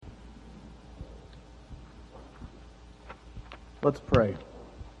Let's pray.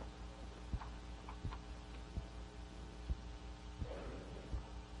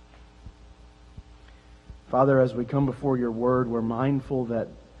 Father, as we come before your word, we're mindful that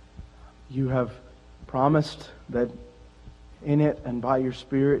you have promised that in it and by your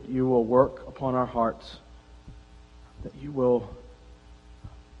Spirit you will work upon our hearts, that you will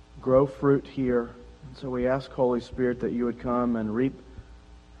grow fruit here. And so we ask, Holy Spirit, that you would come and reap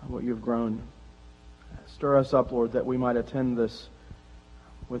what you've grown. Stir us up, Lord, that we might attend this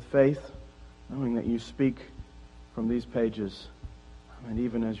with faith, knowing that you speak from these pages, and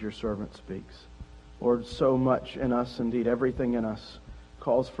even as your servant speaks. Lord, so much in us, indeed everything in us,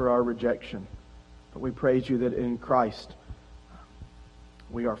 calls for our rejection. But we praise you that in Christ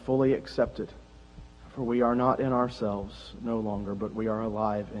we are fully accepted. For we are not in ourselves no longer, but we are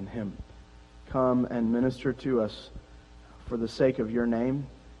alive in Him. Come and minister to us for the sake of your name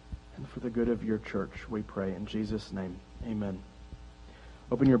and for the good of your church, we pray. In Jesus' name, amen.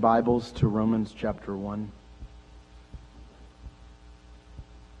 Open your Bibles to Romans chapter 1.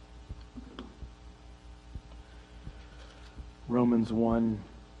 Romans 1.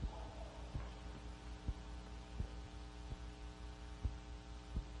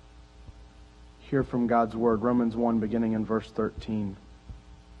 Hear from God's Word. Romans 1, beginning in verse 13.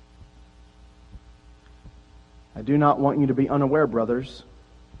 I do not want you to be unaware, brothers,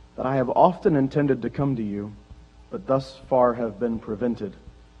 that I have often intended to come to you, but thus far have been prevented,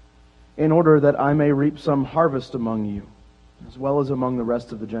 in order that I may reap some harvest among you, as well as among the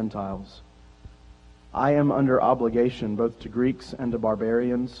rest of the Gentiles. I am under obligation both to Greeks and to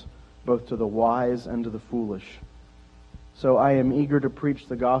barbarians, both to the wise and to the foolish. So I am eager to preach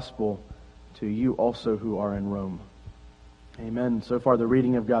the gospel to you also who are in Rome. Amen. So far the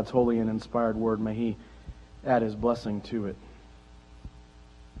reading of God's holy and inspired word. May He add His blessing to it.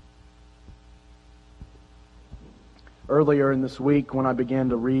 Earlier in this week, when I began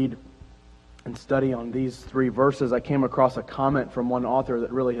to read and study on these 3 verses, I came across a comment from one author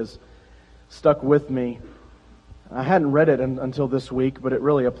that really has stuck with me. I hadn't read it until this week, but it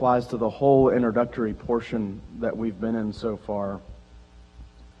really applies to the whole introductory portion that we've been in so far.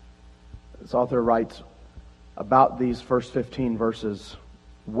 This author writes about these first 15 verses,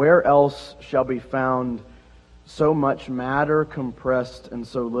 "Where else shall be found so much matter compressed in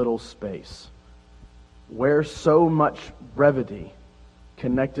so little space? Where so much brevity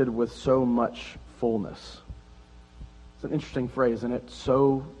connected with so much fullness?" It's an interesting phrase, isn't it?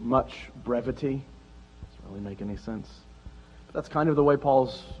 So much brevity. Doesn't really make any sense. But that's kind of the way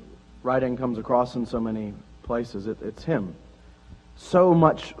Paul's writing comes across in so many places. It's him. So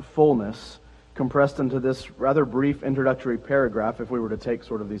much fullness compressed into this rather brief introductory paragraph, if we were to take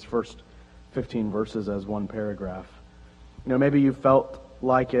sort of these first 15 verses as one paragraph. You know, maybe you felt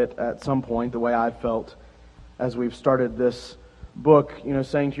like it at some point, the way I felt as we've started this book, you know,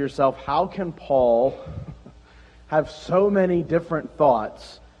 saying to yourself, how can Paul have so many different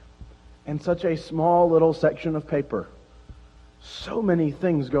thoughts in such a small little section of paper? So many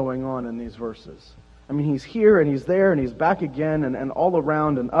things going on in these verses. I mean, he's here and he's there and he's back again and all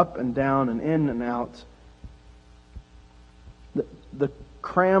around and up and down and in and out. The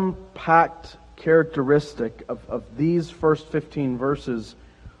cram-packed characteristic of these first 15 verses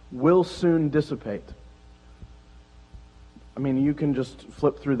will soon dissipate. I mean, you can just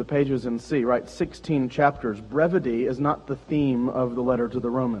flip through the pages and see, right? 16 chapters. Brevity is not the theme of the letter to the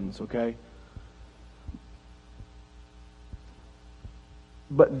Romans, okay?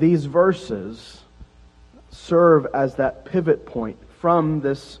 But these verses serve as that pivot point from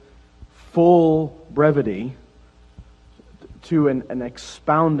this full brevity to an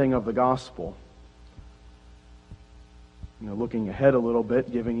expounding of the gospel. You know, looking ahead a little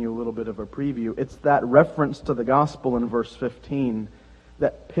bit, giving you a little bit of a preview, it's that reference to the gospel in verse 15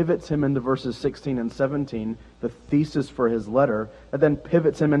 that pivots him into verses 16 and 17, the thesis for his letter, that then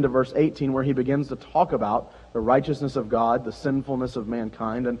pivots him into verse 18 where he begins to talk about the righteousness of God, the sinfulness of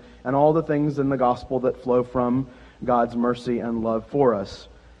mankind, and all the things in the gospel that flow from God's mercy and love for us.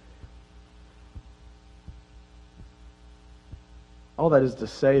 All that is to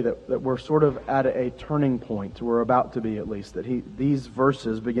say that we're sort of at a turning point. We're about to be, at least. That these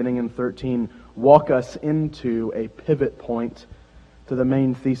verses, beginning in 13, walk us into a pivot point to the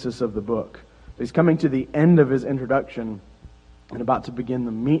main thesis of the book. He's coming to the end of his introduction and about to begin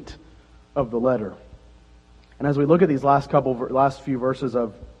the meat of the letter. And as we look at these last few verses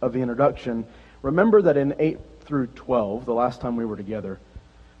of the introduction, remember that in 8 through 12, the last time we were together,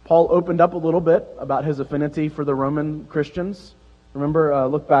 Paul opened up a little bit about his affinity for the Roman Christians. Remember,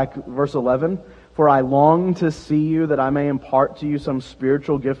 look back, verse 11. "For I long to see you, that I may impart to you some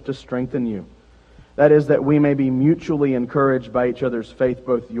spiritual gift to strengthen you, That is, that we may be mutually encouraged by each other's faith,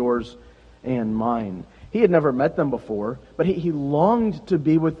 both yours and mine. He had never met them before, but he longed to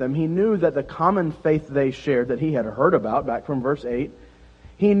be with them. He knew that the common faith they shared, that he had heard about back from verse 8,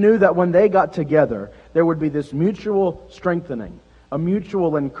 he knew that when they got together, there would be this mutual strengthening, a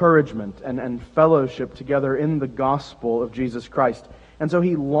mutual encouragement and fellowship together in the gospel of Jesus Christ. And so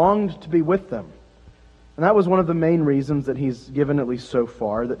he longed to be with them. And that was one of the main reasons that he's given, at least so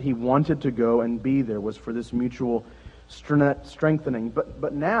far, that he wanted to go and be there, was for this mutual strengthening.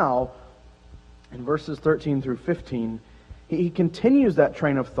 But now, in verses 13 through 15, he continues that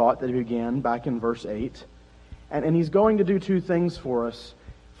train of thought that he began back in verse 8. And he's going to do two things for us.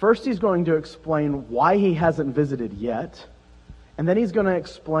 First, he's going to explain why he hasn't visited yet. And then he's going to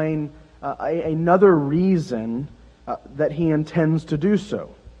explain another reason that he intends to do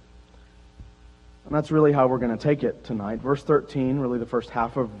so. And that's really how we're going to take it tonight. Verse 13, really the first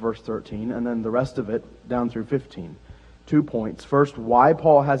half of verse 13, and then the rest of it down through 15. 2 points. First, why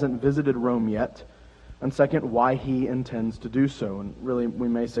Paul hasn't visited Rome yet. And second, why he intends to do so. And really, we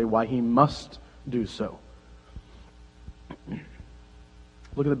may say why he must do so.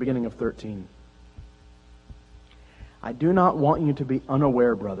 Look at the beginning of 13. I do not want you to be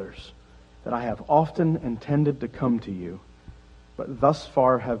unaware, brothers, that I have often intended to come to you, but thus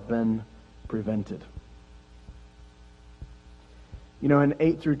far have been prevented. You know, in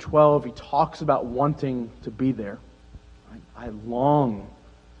 8 through 12, he talks about wanting to be there. I long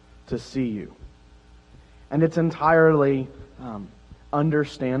to see you. And it's entirely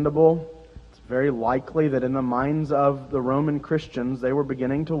understandable. It's very likely that in the minds of the Roman Christians, they were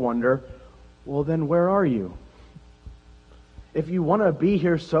beginning to wonder, well, then where are you? If you want to be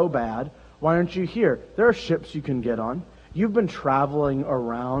here so bad, why aren't you here? There are ships you can get on. You've been traveling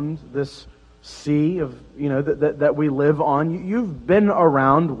around this sea of, that we live on. You've been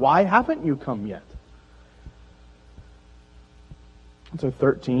around. Why haven't you come yet? And so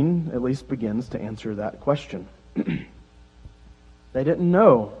 13 at least begins to answer that question. They didn't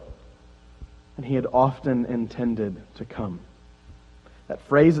know, and he had often intended to come. That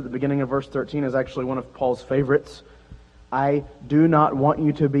phrase at the beginning of verse 13 is actually one of Paul's favorites. I do not want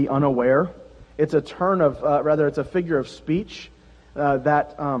you to be unaware. It's a it's a figure of speech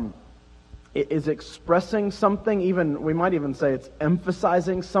that is expressing something. We might even say it's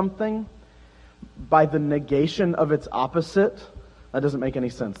emphasizing something by the negation of its opposite. That doesn't make any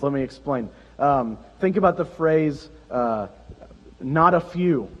sense. Let me explain. Think about the phrase, not a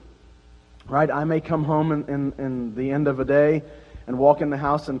few. Right? I may come home in the end of a day and walk in the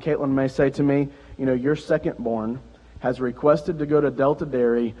house, and Caitlin may say to me, your second born has requested to go to Delta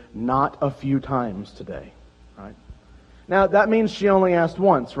Dairy not a few times today. Right? Now, that means she only asked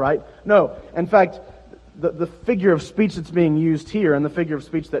once, right? No. In fact, the figure of speech that's being used here, and the figure of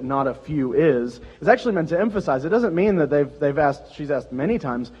speech that not a few is actually meant to emphasize. It doesn't mean that she's asked many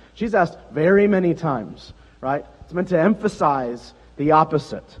times. She's asked very many times, right? It's meant to emphasize the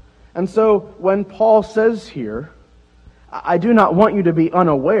opposite. And so when Paul says here, I do not want you to be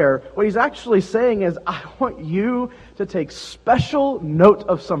unaware, what he's actually saying is, I want you to take special note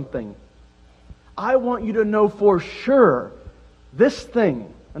of something. I want you to know for sure this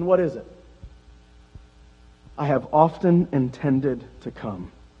thing. And what is it? I have often intended to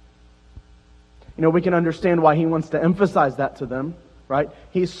come. We can understand why he wants to emphasize that to them, right?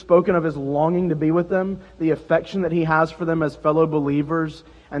 He's spoken of his longing to be with them, the affection that he has for them as fellow believers,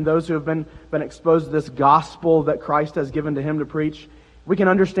 and those who have been exposed to this gospel that Christ has given to him to preach. We can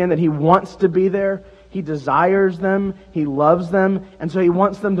understand that he wants to be there. He desires them. He loves them. And so he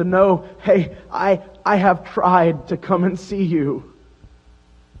wants them to know, hey, I have tried to come and see you.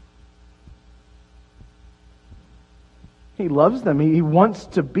 He loves them. He wants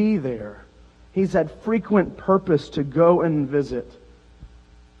to be there. He's had frequent purpose to go and visit.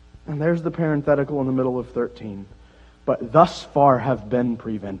 And there's the parenthetical in the middle of 13. But thus far have been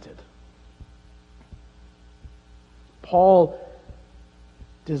prevented. Paul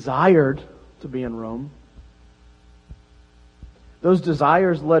desired to be in Rome. Those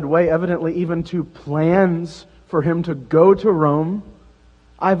desires led way, evidently, even to plans for him to go to Rome.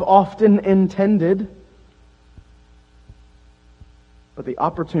 I've often intended. But the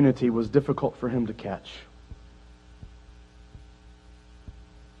opportunity was difficult for him to catch.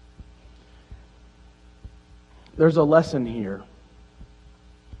 There's a lesson here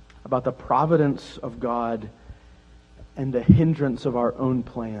about the providence of God and the hindrance of our own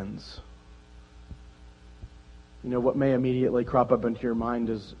plans. What may immediately crop up into your mind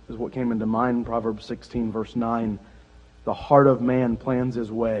is what came into mind, Proverbs 16, verse 9. The heart of man plans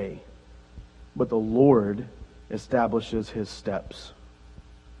his way, but the Lord establishes his steps.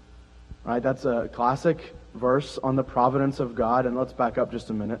 Right? That's a classic verse on the providence of God. And let's back up just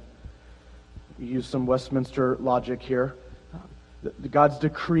a minute. Use some Westminster logic here. God's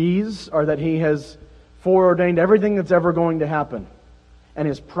decrees are that He has foreordained everything that's ever going to happen. And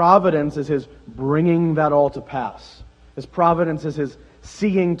His providence is His bringing that all to pass. His providence is His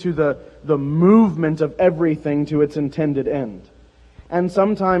seeing to the movement of everything to its intended end. And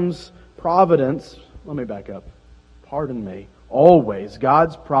sometimes providence, let me back up. Pardon me. Always,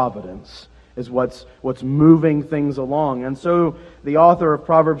 God's providence is what's moving things along. And so the author of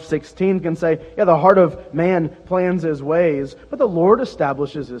Proverbs 16 can say, yeah, the heart of man plans his ways, but the Lord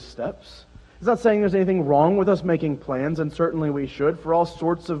establishes his steps. It's not saying there's anything wrong with us making plans, and certainly we should, for all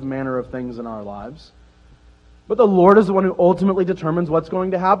sorts of manner of things in our lives. But the Lord is the one who ultimately determines what's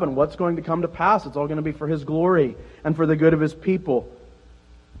going to happen, what's going to come to pass. It's all going to be for His glory and for the good of His people.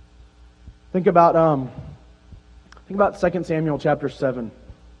 Think about 2 Samuel chapter 7.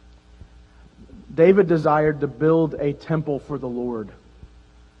 David desired to build a temple for the Lord.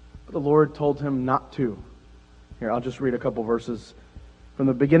 But the Lord told him not to. Here, I'll just read a couple verses from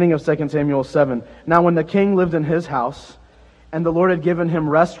the beginning of 2 Samuel 7. Now when the king lived in his house, and the Lord had given him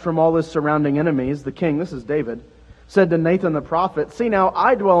rest from all his surrounding enemies, the king, this is David, said to Nathan the prophet, "See now,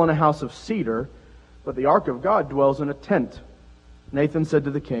 I dwell in a house of cedar, but the ark of God dwells in a tent." Nathan said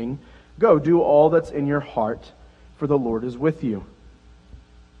to the king, "Go, do all that's in your heart, for the Lord is with you."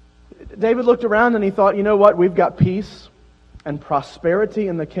 David looked around and he thought, you know what? We've got peace and prosperity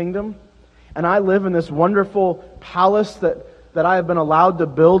in the kingdom, and I live in this wonderful palace that I have been allowed to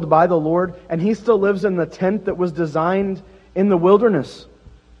build by the Lord, and he still lives in the tent that was designed in the wilderness.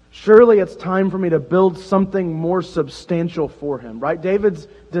 Surely it's time for me to build something more substantial for him, right? David's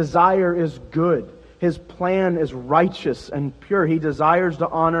desire is good. His plan is righteous and pure. He desires to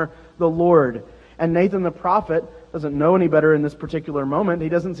honor the Lord. And Nathan the prophet doesn't know any better in this particular moment. He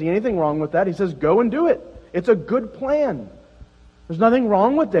doesn't see anything wrong with that. He says, go and do it. It's a good plan. There's nothing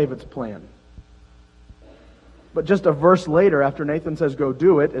wrong with David's plan. But just a verse later, after Nathan says, go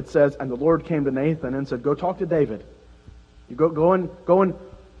do it, it says, and the Lord came to Nathan and said, go talk to David. You go and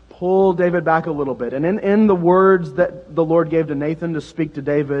pull David back a little bit. And in the words that the Lord gave to Nathan to speak to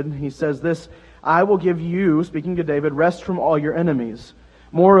David, He says this, I will give you, speaking to David, rest from all your enemies.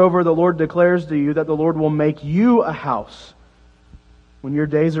 Moreover, the Lord declares to you that the Lord will make you a house. When your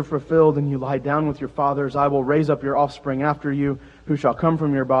days are fulfilled and you lie down with your fathers, I will raise up your offspring after you, who shall come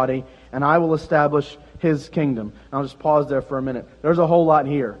from your body, and I will establish His kingdom. And I'll just pause there for a minute. There's a whole lot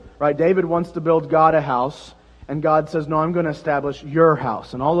here, right? David wants to build God a house, and God says, no, I'm going to establish your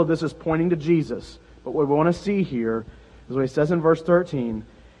house. And all of this is pointing to Jesus. But what we want to see here is what He says in verse 13.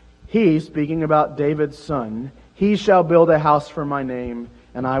 He, speaking about David's son, He shall build a house for my name,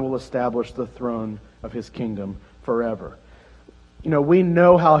 and I will establish the throne of His kingdom forever. You know, we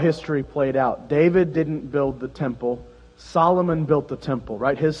know how history played out. David didn't build the temple. Solomon built the temple,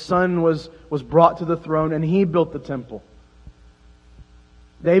 right? His son was brought to the throne, and he built the temple.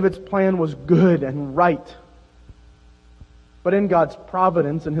 David's plan was good and right. But in God's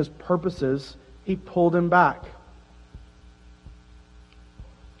providence and His purposes, He pulled him back.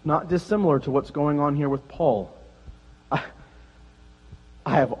 Not dissimilar to what's going on here with Paul.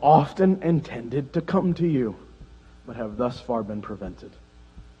 I have often intended to come to you, but have thus far been prevented.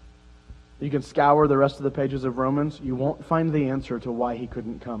 You can scour the rest of the pages of Romans. You won't find the answer to why he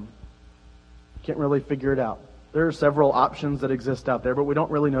couldn't come. You can't really figure it out. There are several options that exist out there, but we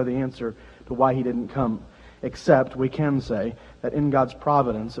don't really know the answer to why he didn't come. Except we can say that in God's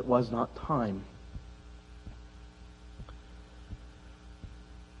providence, it was not time.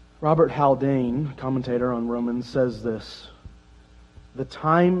 Robert Haldane, commentator on Romans, says this: the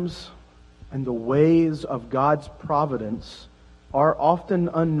times and the ways of God's providence are often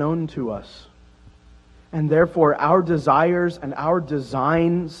unknown to us. And therefore our desires and our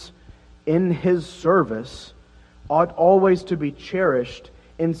designs in His service ought always to be cherished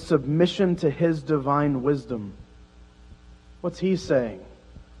in submission to His divine wisdom. What's he saying?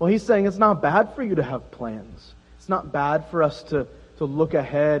 Well, he's saying it's not bad for you to have plans. It's not bad for us to look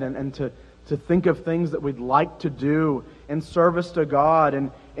ahead and to think of things that we'd like to do in service to God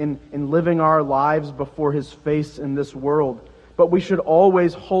and in living our lives before His face in this world. But we should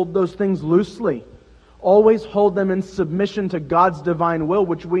always hold those things loosely. Always hold them in submission to God's divine will,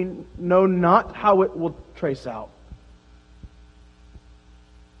 which we know not how it will trace out.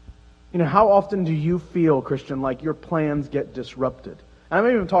 You know, how often do you feel, Christian, like your plans get disrupted? And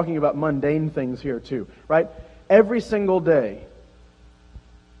I'm even talking about mundane things here too, right? Every single day,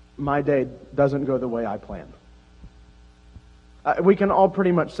 my day doesn't go the way I plan. We can all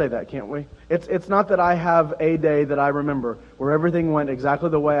pretty much say that, can't we? It's not that I have a day that I remember where everything went exactly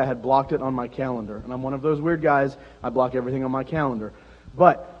the way I had blocked it on my calendar. And I'm one of those weird guys. I block everything on my calendar.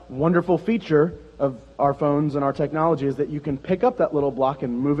 But wonderful feature of our phones and our technology is that you can pick up that little block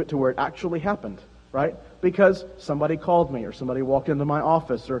and move it to where it actually happened, right? Because somebody called me, or somebody walked into my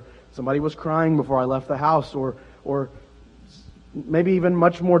office, or somebody was crying before I left the house, or maybe even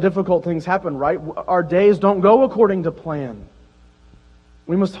much more difficult things happen, right? Our days don't go according to plan.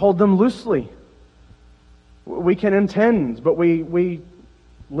 We must hold them loosely. We can intend, but we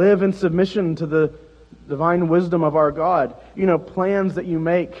live in submission to the divine wisdom of our God. You know, plans that you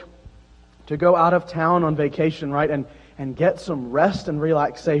make to go out of town on vacation, right? And get some rest and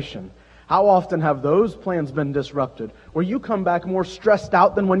relaxation. How often have those plans been disrupted? Where you come back more stressed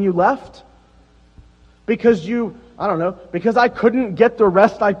out than when you left? Because because I couldn't get the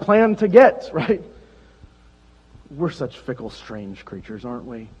rest I planned to get, right? We're such fickle, strange creatures, aren't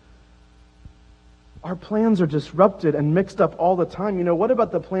we? Our plans are disrupted and mixed up all the time. You know, what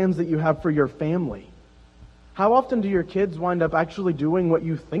about the plans that you have for your family? How often do your kids wind up actually doing what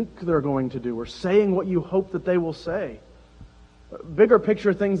you think they're going to do, or saying what you hope that they will say? Bigger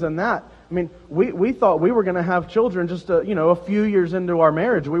picture things than that. I mean, we thought we were going to have children just a few years into our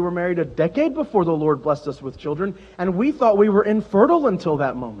marriage. We were married a decade before the Lord blessed us with children, and we thought we were infertile until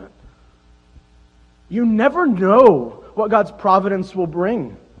that moment. You never know what God's providence will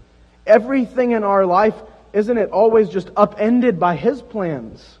bring. Everything in our life, isn't it always just upended by His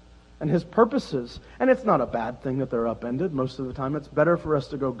plans and His purposes? And it's not a bad thing that they're upended. Most of the time it's better for us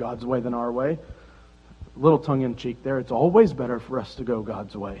to go God's way than our way. A little tongue-in-cheek there. It's always better for us to go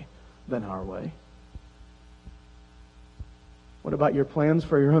God's way than our way. What about your plans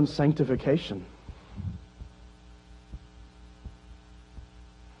for your own sanctification?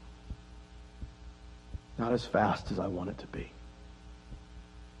 Not as fast as I want it to be.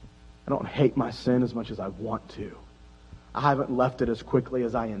 I don't hate my sin as much as I want to. I haven't left it as quickly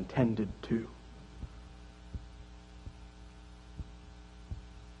as I intended to.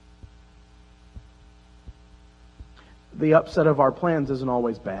 The upset of our plans isn't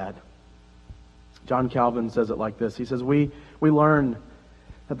always bad. John Calvin says it like this. He says, we learn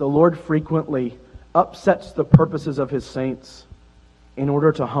that the Lord frequently upsets the purposes of His saints in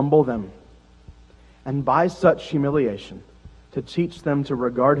order to humble them, and by such humiliation to teach them to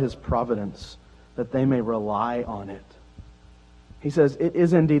regard His providence, that they may rely on it. He says, it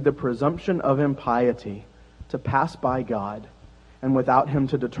is indeed the presumption of impiety to pass by God, and without Him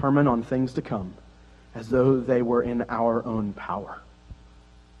to determine on things to come, as though they were in our own power.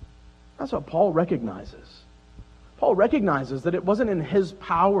 That's what Paul recognizes. Paul recognizes that it wasn't in his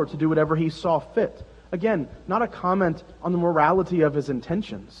power to do whatever he saw fit. Again, not a comment on the morality of his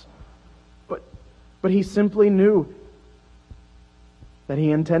intentions. But he simply knew that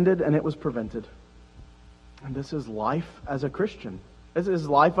he intended and it was prevented. And this is life as a Christian. This is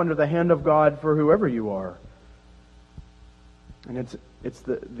life under the hand of God for whoever you are. And it's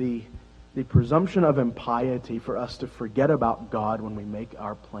the presumption of impiety for us to forget about God when we make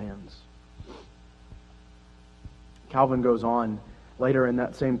our plans. Calvin goes on later in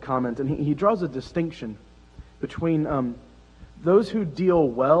that same comment, and he draws a distinction between those who deal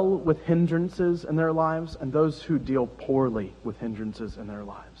well with hindrances in their lives and those who deal poorly with hindrances in their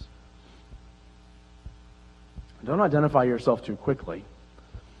lives. Don't identify yourself too quickly,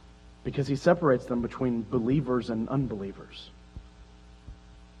 because he separates them between believers and unbelievers.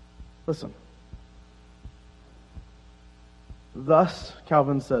 Listen. Thus,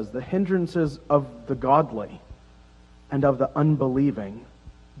 Calvin says, the hindrances of the godly and of the unbelieving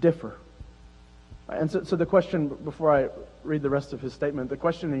differ. And so the question, before I read the rest of his statement, the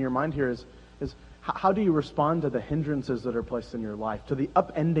question in your mind here is how do you respond to the hindrances that are placed in your life, to the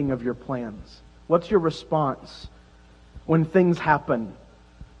upending of your plans? What's your response when things happen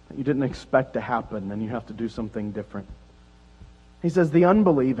that you didn't expect to happen and you have to do something different? He says, the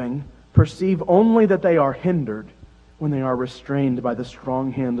unbelieving perceive only that they are hindered when they are restrained by the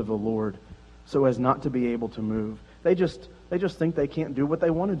strong hand of the Lord, so as not to be able to move. They just think they can't do what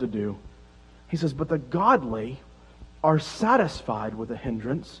they wanted to do. He says, but the godly are satisfied with a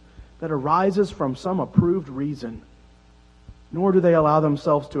hindrance that arises from some approved reason, nor do they allow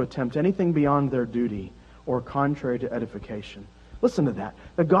themselves to attempt anything beyond their duty or contrary to edification. Listen to that.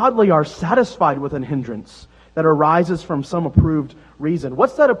 The godly are satisfied with an hindrance that arises from some approved reason.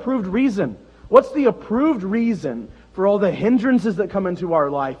 What's that approved reason? What's the approved reason for all the hindrances that come into our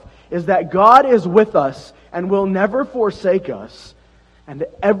life? Is that God is with us and will never forsake us, and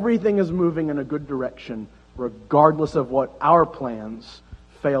everything is moving in a good direction regardless of what our plans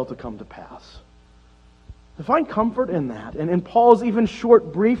fail to come to pass. To find comfort in that. And in Paul's even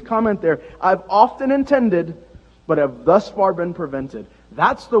short, brief comment there, I've often intended, but have thus far been prevented.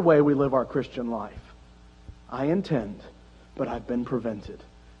 That's the way we live our Christian life. I intend, but I've been prevented.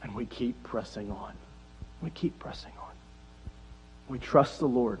 And we keep pressing on. We keep pressing on. We trust the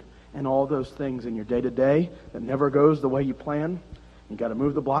Lord in all those things in your day-to-day that never goes the way you plan. You got to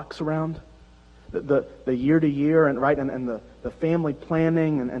move the blocks around. The year-to-year and the family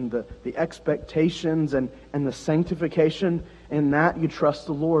planning and the expectations and the sanctification. In that you trust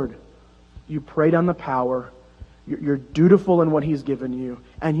the Lord. You pray down the power. You're dutiful in what He's given you.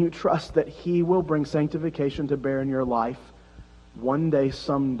 And you trust that He will bring sanctification to bear in your life one day,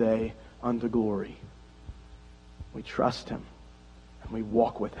 someday, unto glory. We trust Him. And we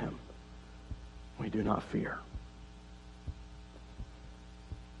walk with Him. We do not fear.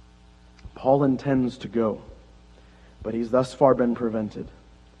 Paul intends to go, but he's thus far been prevented.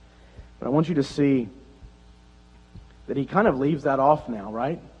 But I want you to see that he kind of leaves that off now,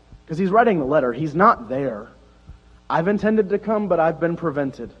 right? Because he's writing the letter. He's not there. I've intended to come, but I've been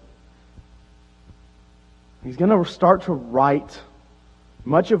prevented. He's going to start to write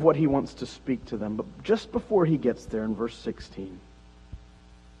much of what he wants to speak to them. But just before he gets there in verse 16,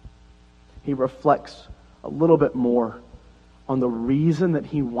 he reflects a little bit more on the reason that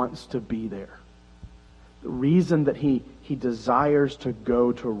he wants to be there. The reason that he desires to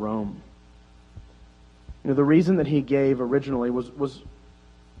go to Rome. The reason that he gave originally was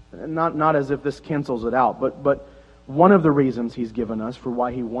not as if this cancels it out, but one of the reasons he's given us for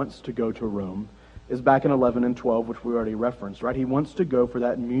why he wants to go to Rome is back in 11 and 12, which we already referenced, right? He wants to go for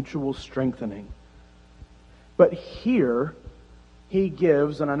that mutual strengthening. But here, he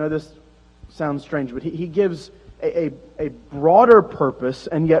gives, and I know this sounds strange, but he gives a broader purpose,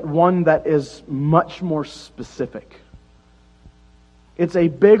 and yet one that is much more specific. It's a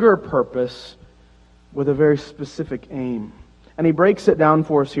bigger purpose with a very specific aim. And he breaks it down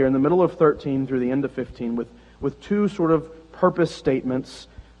for us here in the middle of 13 through the end of 15 with two sort of purpose statements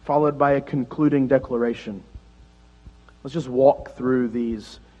followed by a concluding declaration. Let's just walk through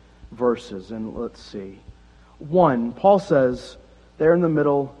these verses and let's see. 1, Paul says there in the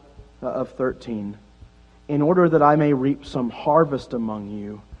middle of 13, in order that I may reap some harvest among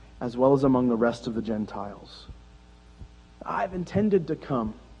you, as well as among the rest of the Gentiles. I've intended to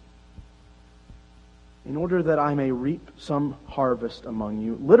come in order that I may reap some harvest among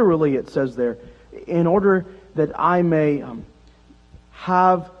you. Literally it says there, in order that I may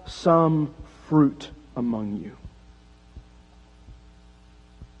have some fruit among you.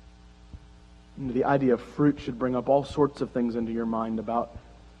 And the idea of fruit should bring up all sorts of things into your mind about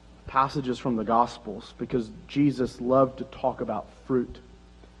passages from the Gospels, because Jesus loved to talk about fruit.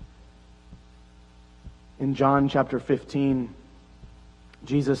 In John chapter 15,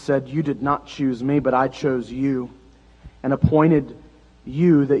 Jesus said, "You did not choose me, but I chose you, and appointed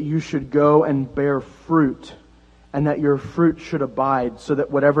you that you should go and bear fruit, and that your fruit should abide, so that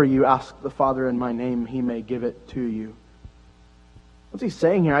whatever you ask the Father in my name, He may give it to you." What's He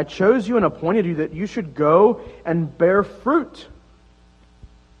saying here? I chose you and appointed you that you should go and bear fruit.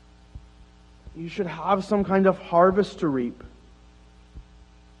 You should have some kind of harvest to reap.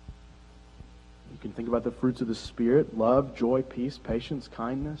 You can think about the fruits of the Spirit: love, joy, peace, patience,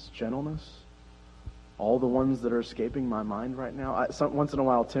 kindness, gentleness. All the ones that are escaping my mind right now. Once in a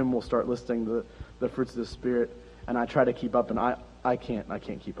while, Tim will start listing the fruits of the Spirit, and I try to keep up, and I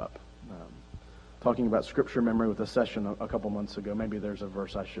can't keep up. Talking about scripture memory with a session a couple months ago, maybe there's a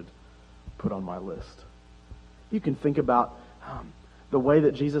verse I should put on my list. You can think about the way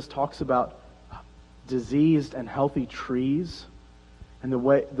that Jesus talks about diseased and healthy trees, and the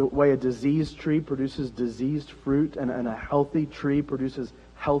way a diseased tree produces diseased fruit, and a healthy tree produces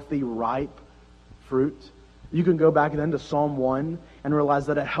healthy, ripe fruit. You can go back then to Psalm 1 and realize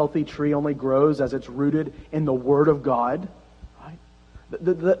that a healthy tree only grows as it's rooted in the Word of God. Right?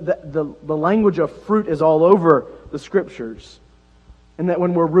 The language of fruit is all over the Scriptures. And that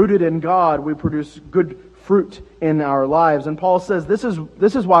when we're rooted in God, we produce good fruit in our lives. And Paul says, this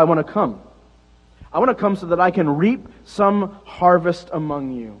is why I want to come. I want to come so that I can reap some harvest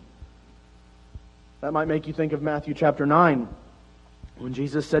among you. That might make you think of Matthew chapter 9. When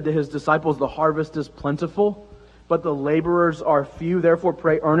Jesus said to His disciples, the harvest is plentiful, but the laborers are few. Therefore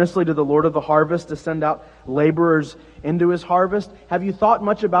pray earnestly to the Lord of the harvest to send out laborers into His harvest. Have you thought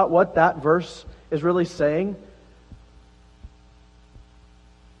much about what that verse is really saying?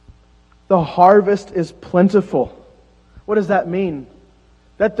 The harvest is plentiful. What does that mean?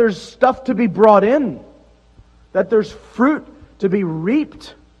 That there's stuff to be brought in. That there's fruit to be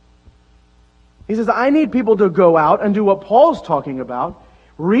reaped. He says, I need people to go out and do what Paul's talking about.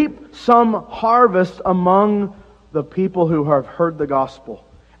 Reap some harvest among the people who have heard the gospel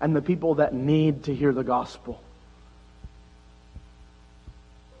and the people that need to hear the gospel.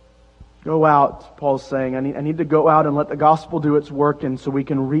 Go out, Paul's saying. I need to go out and let the gospel do its work, and so we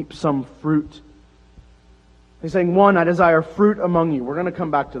can reap some fruit. He's saying, 1, I desire fruit among you. We're going to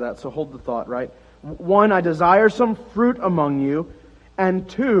come back to that, so hold the thought, right? 1, I desire some fruit among you. And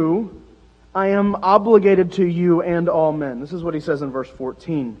 2, I am obligated to you and all men. This is what he says in verse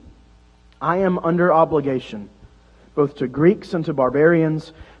 14. I am under obligation, both to Greeks and to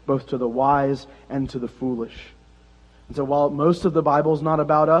barbarians, both to the wise and to the foolish. And so while most of the Bible is not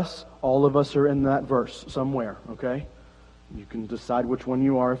about us, all of us are in that verse somewhere, okay? You can decide which one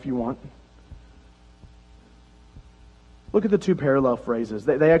you are if you want. Look at the 2 parallel phrases.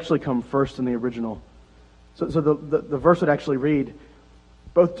 They actually come first in the original. So the verse would actually read,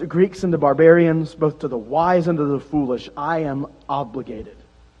 both to Greeks and to barbarians, both to the wise and to the foolish, I am obligated.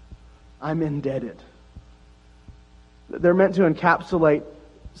 I'm indebted. They're meant to encapsulate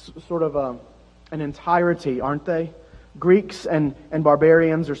sort of an entirety, aren't they? Greeks and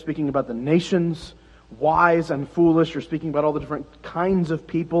barbarians are speaking about the nations. Wise and foolish are speaking about all the different kinds of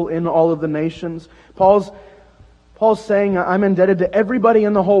people in all of the nations. Paul's saying, I'm indebted to everybody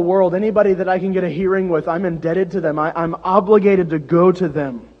in the whole world. Anybody that I can get a hearing with, I'm indebted to them. I'm obligated to go to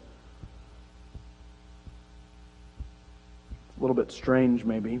them. A little bit strange,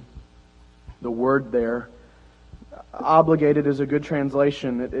 maybe. The word there, obligated, is a good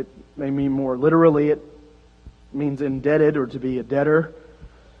translation. It may mean more literally. It means indebted or to be a debtor.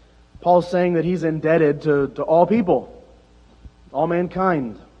 Paul's saying that he's indebted to all people, all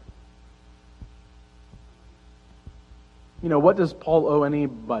mankind. You know, what does Paul owe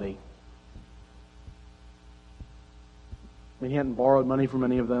anybody? I mean, he hadn't borrowed money from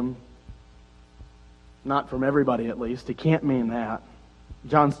any of them. Not from everybody, at least. He can't mean that.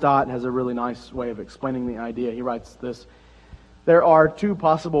 John Stott has a really nice way of explaining the idea. He writes this: there are 2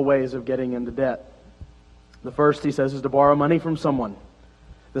 possible ways of getting into debt. The first, he says, is to borrow money from someone.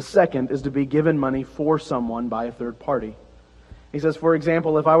 The second is to be given money for someone by a third party. He says, for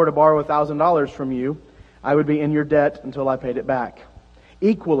example, if I were to borrow $1,000 from you, I would be in your debt until I paid it back.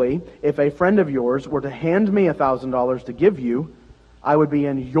 Equally, if a friend of yours were to hand me $1,000 to give you, I would be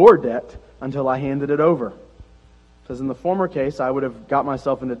in your debt until I handed it over. It says, in the former case, I would have got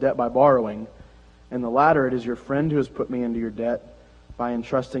myself into debt by borrowing. In the latter, it is your friend who has put me into your debt by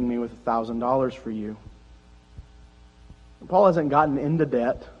entrusting me with $1,000 for you. Paul hasn't gotten into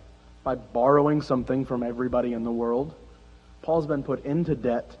debt by borrowing something from everybody in the world. Paul's been put into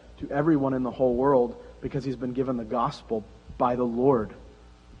debt to everyone in the whole world because he's been given the gospel by the Lord.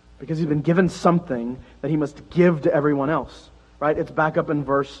 Because he's been given something that he must give to everyone else. Right? It's back up in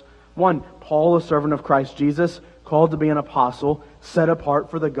verse 1. Paul, a servant of Christ Jesus, called to be an apostle, set apart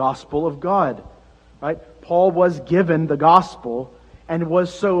for the gospel of God. Right? Paul was given the gospel and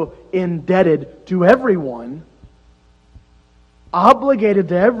was so indebted to everyone, obligated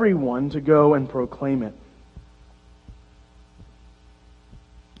to everyone to go and proclaim it.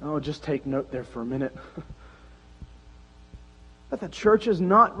 Oh, just take note there for a minute. That the church is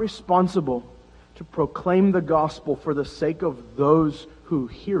not responsible to proclaim the gospel for the sake of those who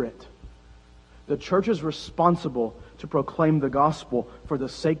hear it. The church is responsible to proclaim the gospel for the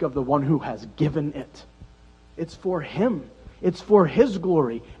sake of the one who has given it. It's for Him. It's for His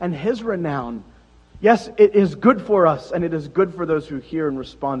glory and His renown. Yes, it is good for us, and it is good for those who hear and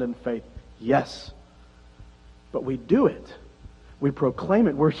respond in faith. Yes. But we do it. We proclaim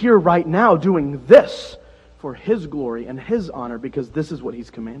it. We're here right now doing this for His glory and His honor because this is what He's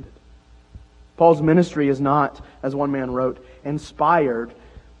commanded. Paul's ministry is not, as one man wrote, inspired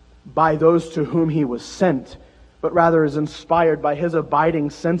by those to whom he was sent, but rather is inspired by his abiding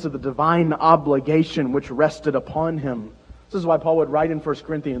sense of the divine obligation which rested upon him. This is why Paul would write in 1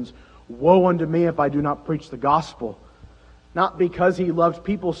 Corinthians, "Woe unto me if I do not preach the gospel." Not because he loved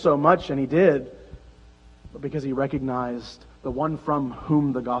people so much, and he did, but because he recognized the one from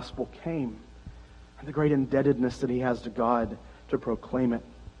whom the gospel came, and the great indebtedness that he has to God to proclaim it.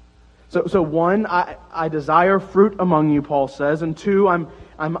 So 1, I desire fruit among you, Paul says, and 2,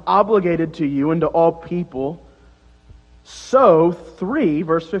 I'm obligated to you and to all people. So 3,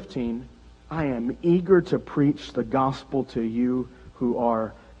 verse 15, I am eager to preach the gospel to you who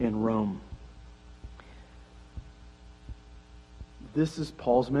are in Rome. This is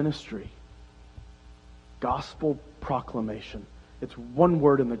Paul's ministry. Gospel proclamation. It's one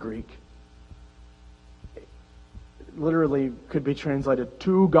word in the Greek. It literally could be translated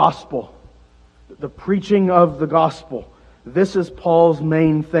to gospel. The preaching of the gospel. This is Paul's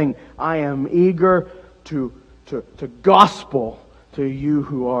main thing. I am eager to gospel, to you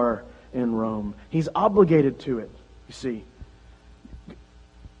who are in Rome. He's obligated to it, you see.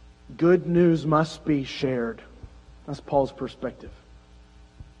 Good news must be shared. That's Paul's perspective.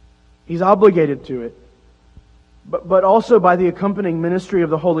 He's obligated to it. But also by the accompanying ministry of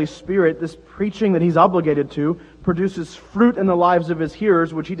the Holy Spirit, this preaching that he's obligated to produces fruit in the lives of his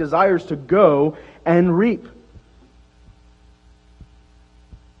hearers, which he desires to go and reap.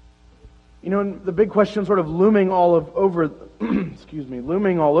 You know, and the big question sort of looming all over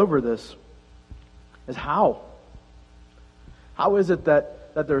this is how? How is it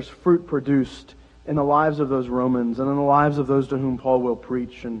that there's fruit produced in the lives of those Romans and in the lives of those to whom Paul will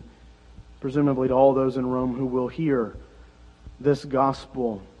preach, and presumably to all those in Rome who will hear this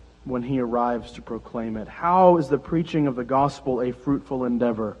gospel when he arrives to proclaim it? How is the preaching of the gospel a fruitful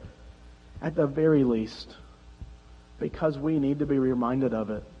endeavor? At the very least, because we need to be reminded of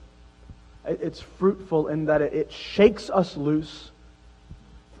it. It's fruitful in that it shakes us loose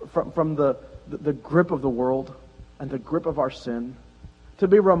from the grip of the world and the grip of our sin. To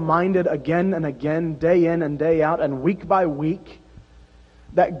be reminded again and again, day in and day out and week by week,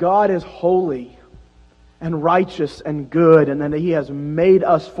 that God is holy and righteous and good, and that He has made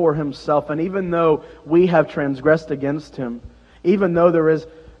us for Himself. And even though we have transgressed against Him, even though there is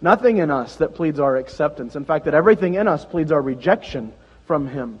nothing in us that pleads our acceptance, in fact, that everything in us pleads our rejection from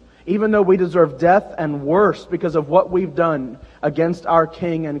Him, even though we deserve death and worse because of what we've done against our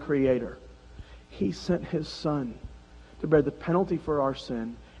King and Creator, He sent His Son to bear the penalty for our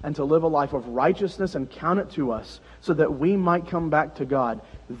sin and to live a life of righteousness and count it to us so that we might come back to God.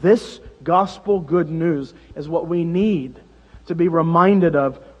 This gospel good news is what we need to be reminded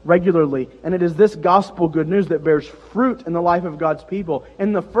of regularly. And it is this gospel good news that bears fruit in the life of God's people.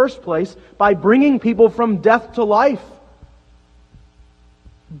 In the first place, by bringing people from death to life.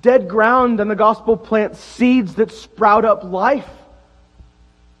 Dead ground and the gospel plants seeds that sprout up life.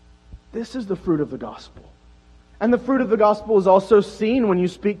 This is the fruit of the gospel. And the fruit of the gospel is also seen when you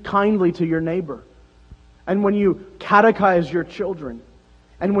speak kindly to your neighbor, and when you catechize your children,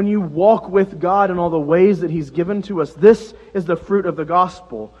 and when you walk with God in all the ways that He's given to us. This is the fruit of the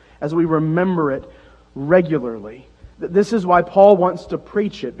gospel as we remember it regularly. This is why Paul wants to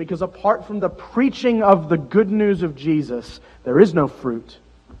preach it, because apart from the preaching of the good news of Jesus, there is no fruit.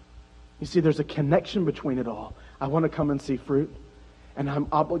 You see, there's a connection between it all. I want to come and see fruit, and I'm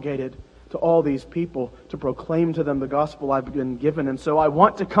obligated to all these people to proclaim to them the gospel I've been given. And so I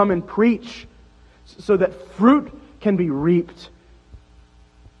want to come and preach so that fruit can be reaped,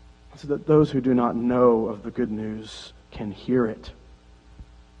 so that those who do not know of the good news can hear it.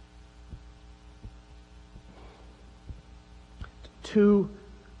 Two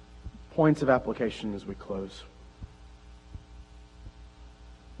points of application as we close.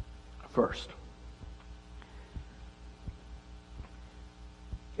 First,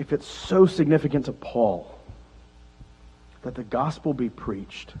 if it's so significant to Paul that the gospel be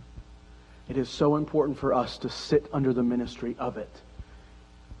preached, it is so important for us to sit under the ministry of it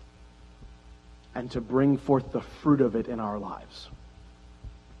and to bring forth the fruit of it in our lives.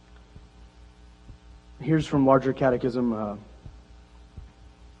 Here's from Larger Catechism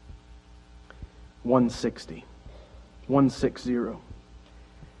 160.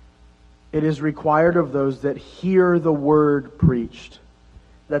 It is required of those that hear the word preached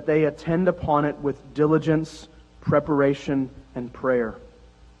that they attend upon it with diligence, preparation, and prayer.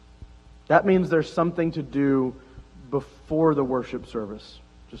 That means there's something to do before the worship service,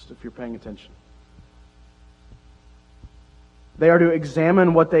 just if you're paying attention. They are to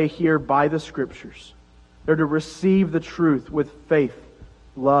examine what they hear by the Scriptures. They're to receive the truth with faith,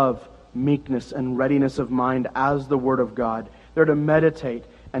 love, meekness, and readiness of mind as the Word of God. They're to meditate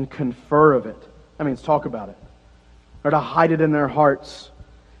and confer of it. That means talk about it. They're to hide it in their hearts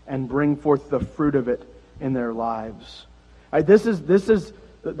and bring forth the fruit of it in their lives. All right, this is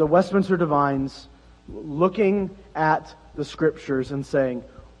the Westminster Divines looking at the Scriptures and saying,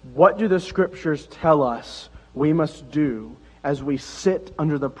 what do the Scriptures tell us we must do as we sit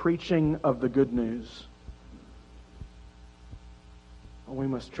under the preaching of the good news? We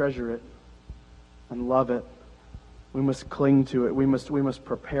must treasure it and love it. We must cling to it. We must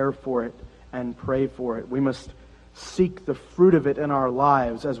prepare for it and pray for it. We must seek the fruit of it in our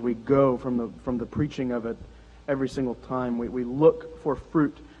lives as we go from the preaching of it every single time. We look for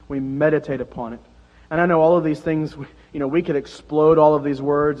fruit. We meditate upon it. And I know all of these things, we could explode all of these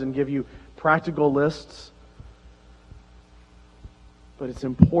words and give you practical lists. But it's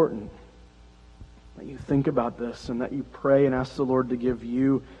important that you think about this and that you pray and ask the Lord to give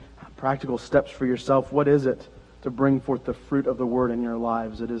you practical steps for yourself. What is it to bring forth the fruit of the Word in your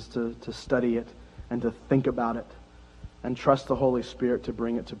lives? It is to study it and to think about it and trust the Holy Spirit to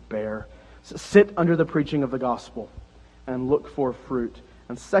bring it to bear. So sit under the preaching of the gospel and look for fruit.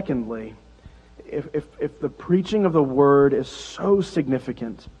 And secondly, if the preaching of the word is so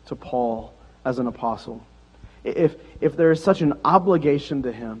significant to Paul as an apostle, if there is such an obligation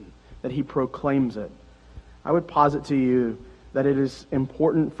to him that he proclaims it, I would posit to you that it is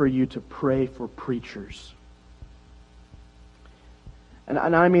important for you to pray for preachers. And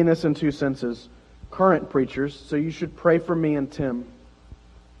I mean this in two senses. Current preachers, so you should pray for me and Tim.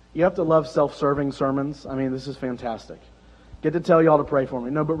 You have to love self-serving sermons. I mean, this is fantastic. Get to tell y'all to pray for me.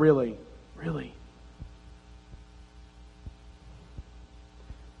 No, but really.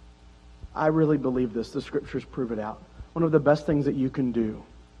 I really believe this. The Scriptures prove it out. One of the best things that you can do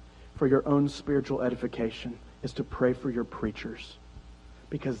for your own spiritual edification is to pray for your preachers.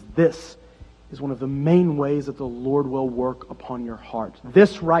 Because this is one of the main ways that the Lord will work upon your heart.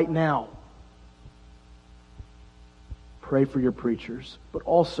 This right now. Pray for your preachers. But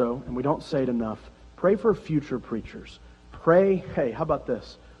also, and we don't say it enough, pray for future preachers. Pray, hey, how about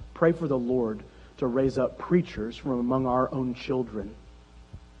this? Pray for the Lord to raise up preachers from among our own children.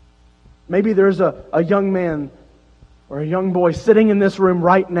 Maybe there's a young man or a young boy sitting in this room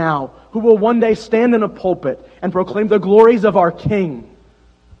right now who will one day stand in a pulpit and proclaim the glories of our King.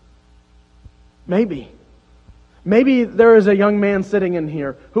 Maybe. Maybe there is a young man sitting in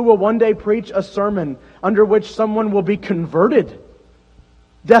here who will one day preach a sermon under which someone will be converted.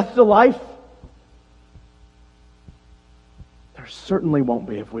 Death to life. There certainly won't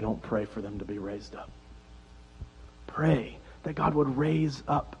be if we don't pray for them to be raised up. Pray that God would raise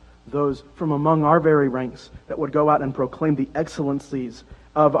up those from among our very ranks that would go out and proclaim the excellencies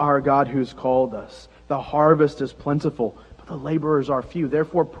of our God who's called us. The harvest is plentiful, but the laborers are few.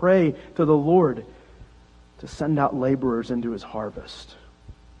 Therefore, pray to the Lord to send out laborers into His harvest.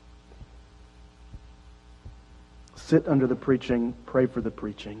 Sit under the preaching, pray for the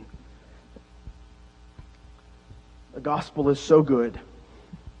preaching. The gospel is so good.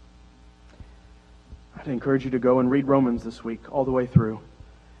 I'd encourage you to go and read Romans this week all the way through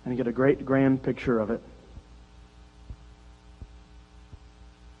and get a great grand picture of it.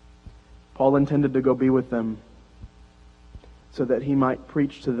 Paul intended to go be with them so that he might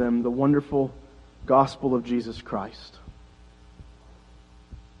preach to them the wonderful gospel of Jesus Christ.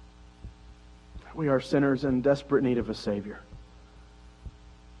 We are sinners in desperate need of a Savior,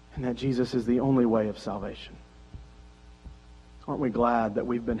 and that Jesus is the only way of salvation. Aren't we glad that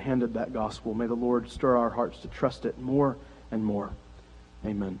we've been handed that gospel? May the Lord stir our hearts to trust it more and more.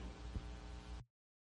 Amen.